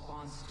heightened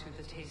response to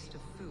the taste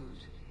of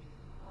food.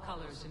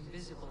 Colors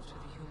invisible to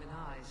the human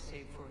eyes,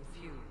 save for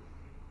a few.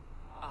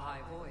 A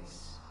high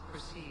voice,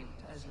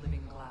 perceived as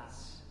living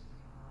glass.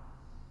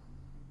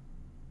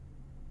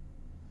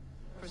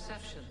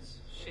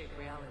 Perceptions shape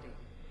reality.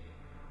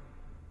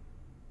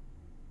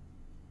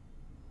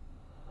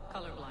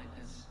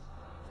 Colorblindness,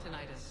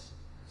 tinnitus,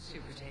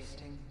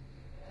 supertasting,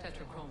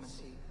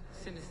 tetrachromacy,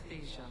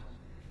 synesthesia.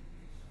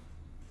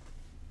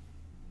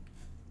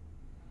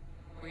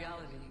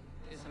 Reality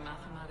is a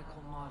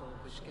mathematical model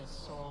which gets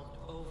solved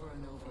over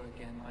and over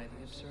again by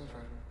the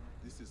observer.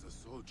 This is a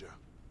soldier.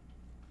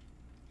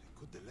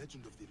 Could the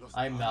legend of the lost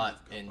I'm army not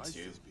of Cambyses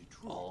into be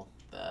true? all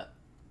that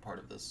part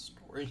of this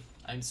story.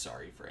 I'm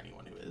sorry for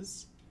anyone who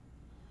is.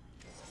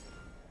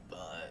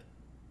 But,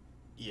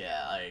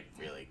 yeah, I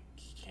really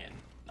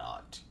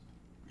cannot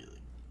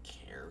really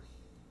care.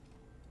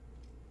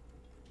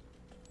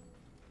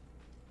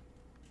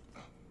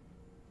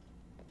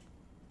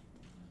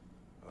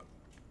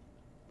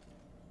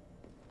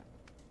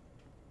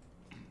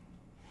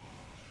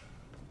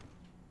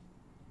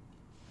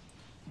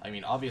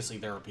 mean, obviously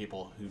there are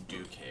people who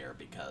do care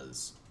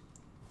because,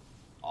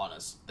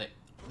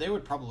 they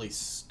would probably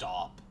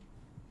stop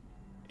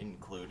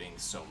including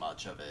so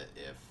much of it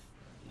if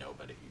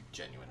nobody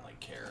genuinely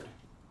cared.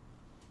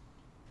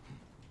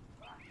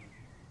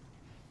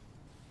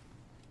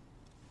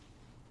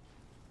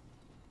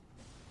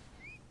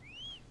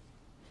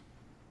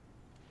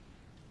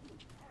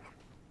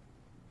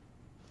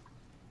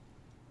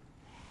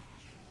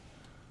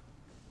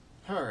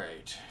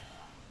 Alright.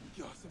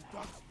 Yo, some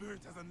dark spirit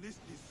has unleashed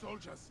these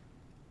soldiers.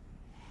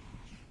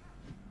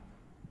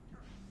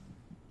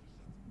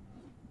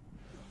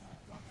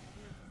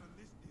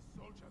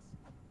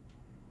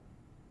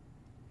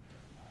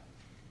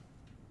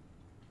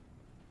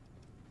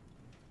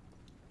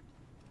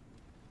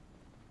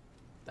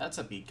 That's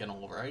a beacon,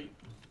 alright.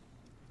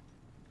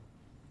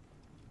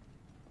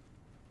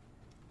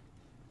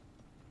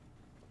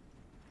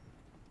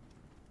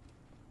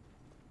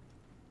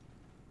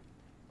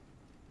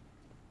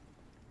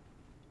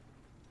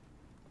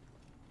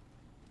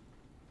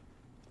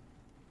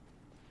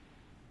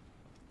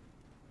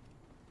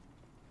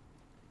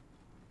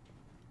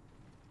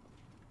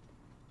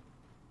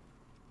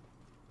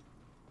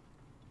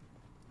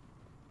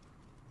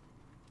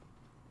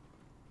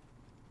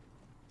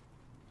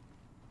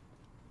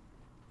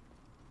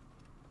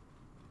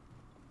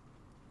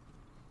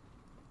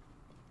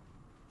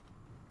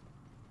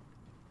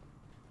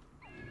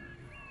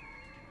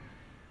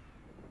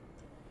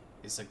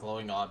 Is a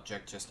glowing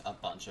object just a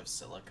bunch of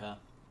silica?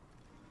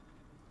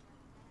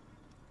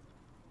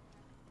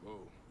 Whoa.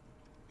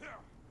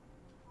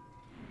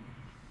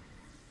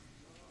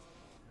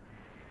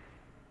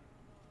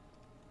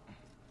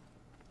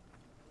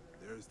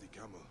 There's the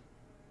camel.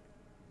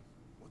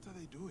 What are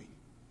they doing?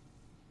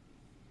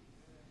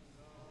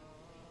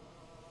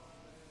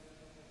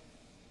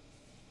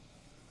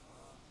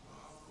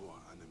 Oh, poor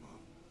animal.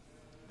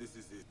 This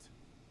is it.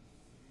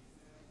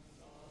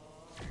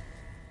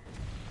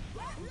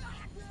 What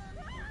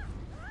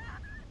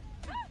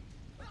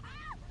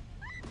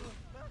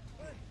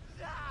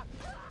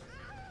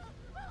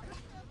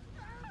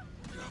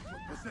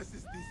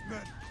possesses these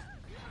men?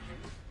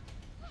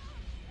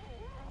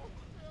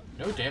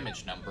 No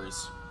damage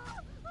numbers.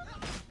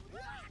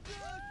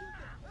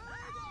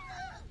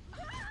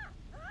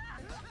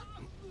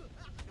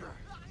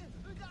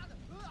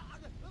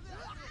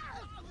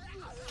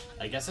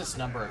 I guess it's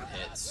number of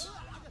hits.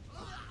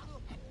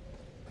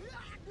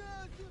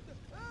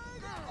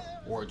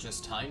 Or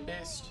just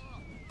time-based?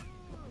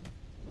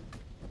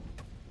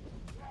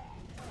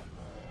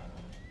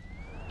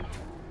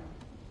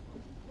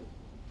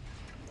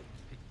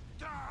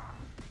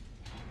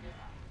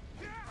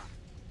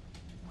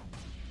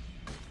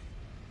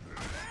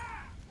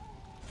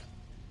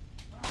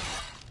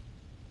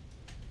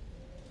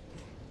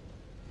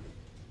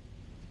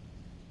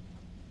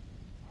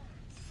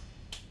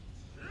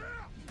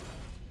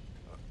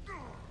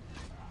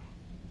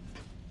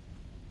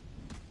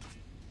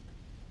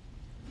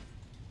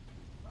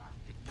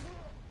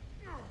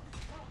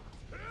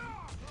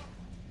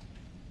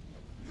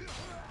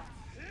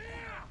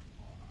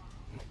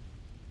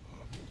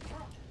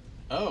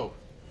 Oh.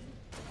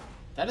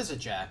 That is a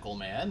jackal,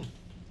 man.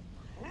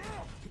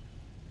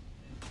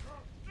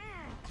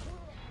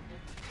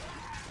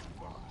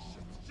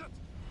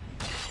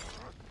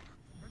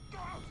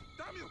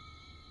 Damn you!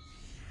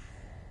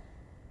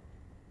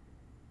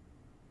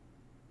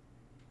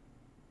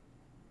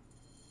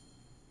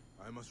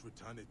 I must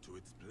return it to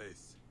its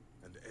place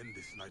and end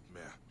this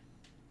nightmare.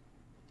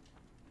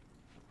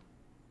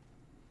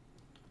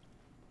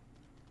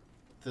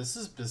 This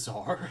is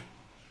bizarre.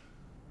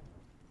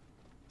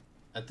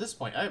 At this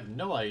point, I have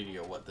no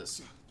idea what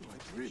this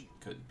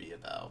could be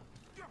about.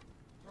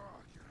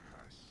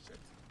 Shit.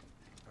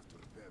 Have to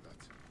repair that.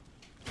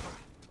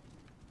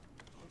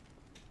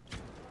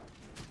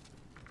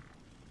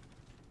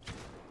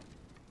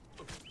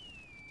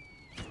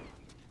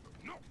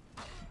 No.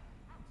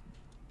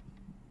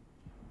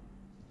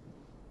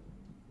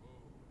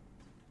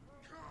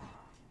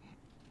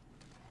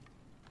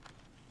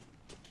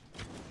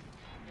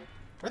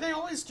 Were they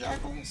always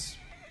jackals?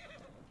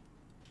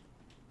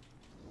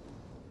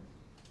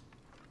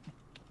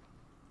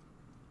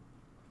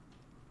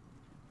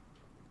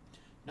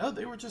 No,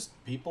 they were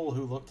just people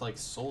who looked like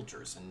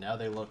soldiers, and now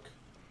they look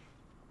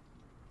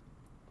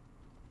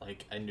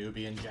like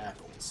Anubian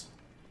jackals.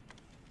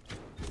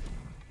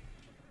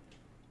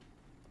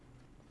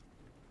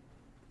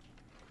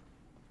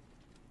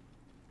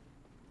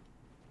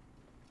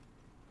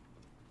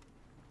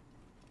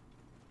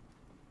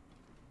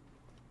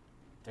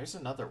 There's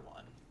another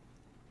one.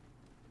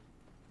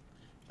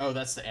 Oh,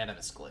 that's the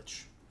Animus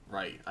glitch.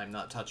 Right, I'm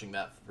not touching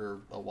that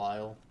for a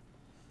while.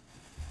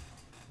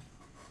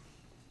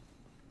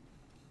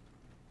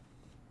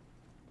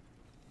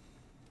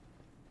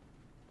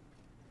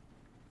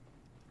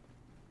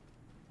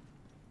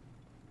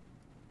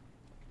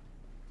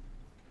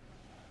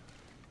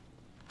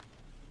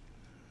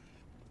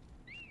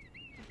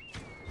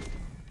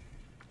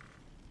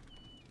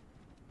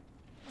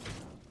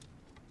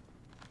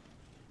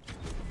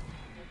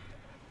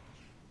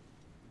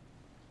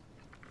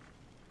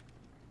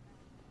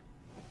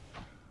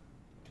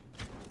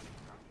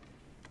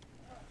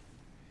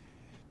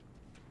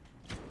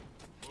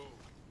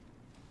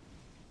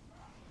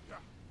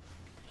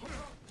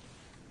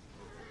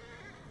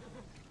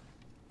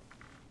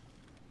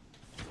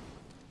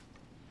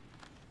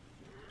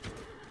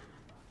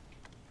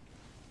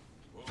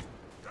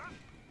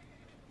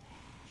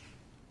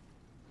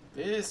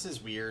 This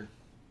is weird.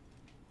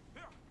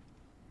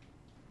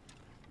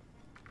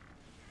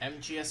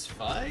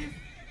 MGS5?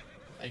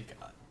 Like,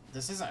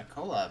 this isn't a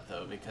collab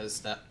though,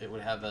 because that it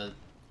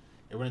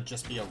wouldn't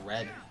just be a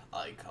red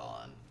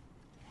icon.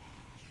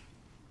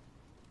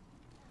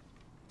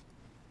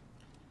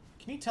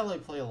 Can you tell I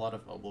play a lot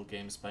of mobile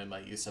games by my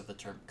use of the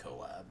term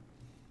collab?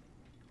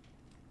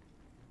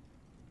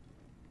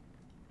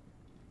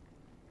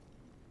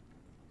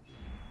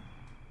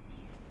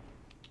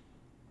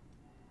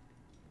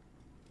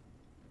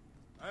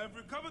 I have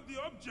recovered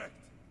the object.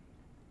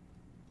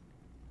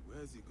 Where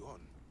has he gone?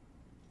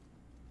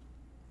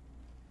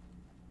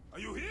 Are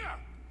you here?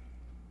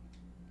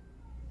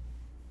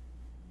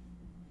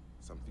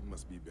 Something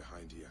must be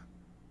behind here.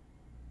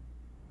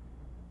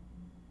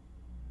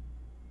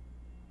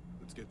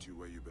 Let's get you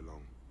where you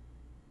belong.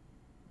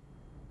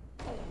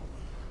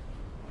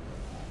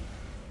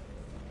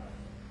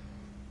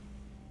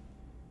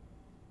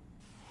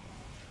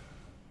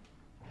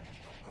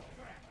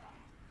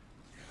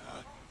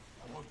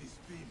 All these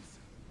beams.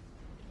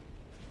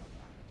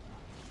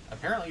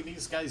 Apparently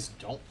these guys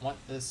don't want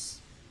this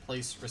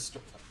place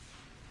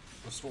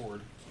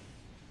restored.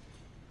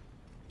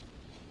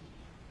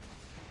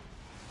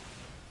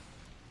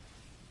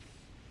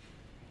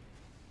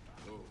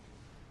 Oh.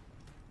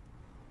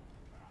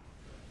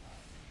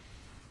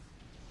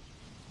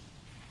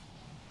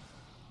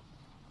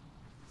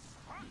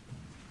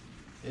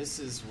 This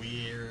is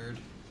weird.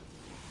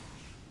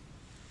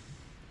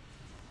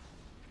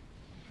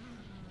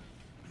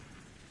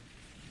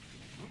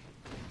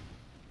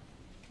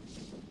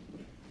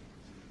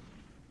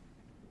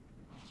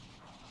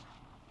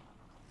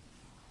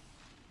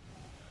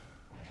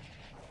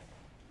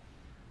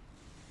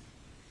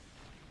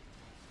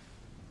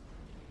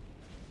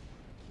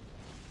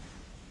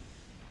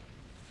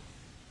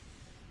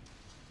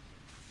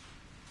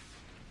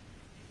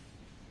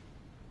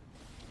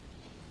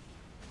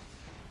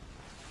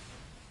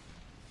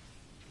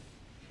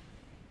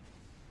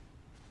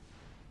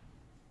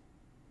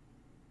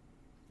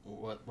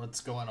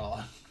 What's going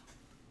on?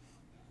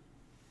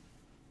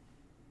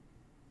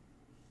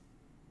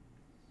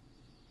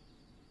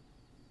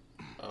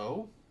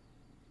 Oh?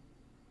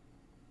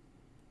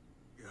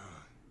 Yeah.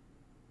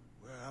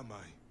 Where am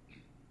I?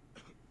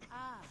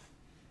 Ah,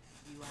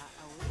 you are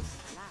awake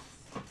at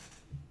last.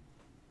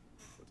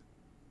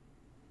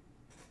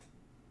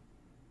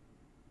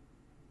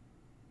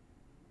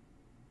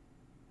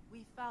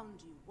 We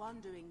found you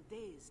wandering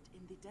dazed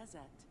in the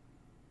desert.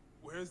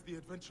 Where's the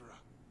adventurer?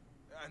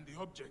 And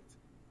the object?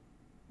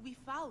 We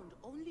found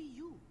only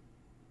you,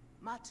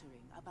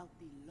 muttering about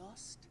the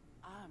lost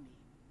army.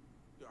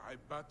 I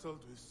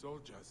battled with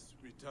soldiers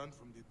returned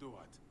from the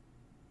Duat.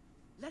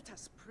 Let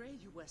us pray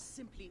you were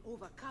simply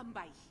overcome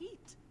by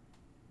heat.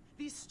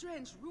 These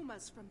strange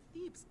rumors from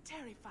Thebes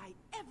terrify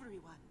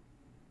everyone.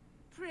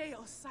 Pray,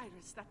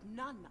 Osiris, that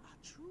none are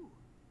true.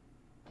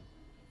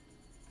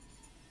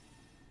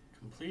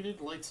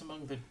 Completed Lights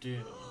Among the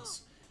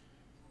Dunes.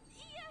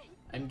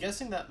 I'm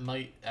guessing that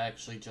might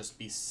actually just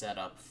be set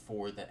up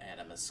for the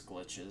Animus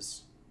glitches,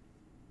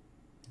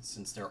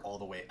 since they're all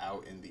the way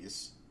out in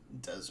these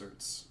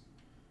deserts.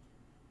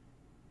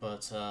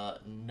 But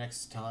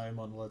next time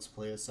on Let's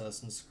Play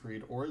Assassin's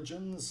Creed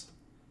Origins,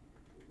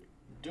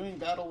 doing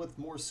battle with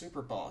more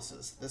super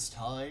bosses, this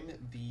time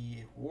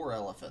the War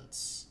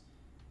Elephants.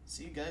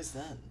 See you guys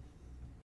then.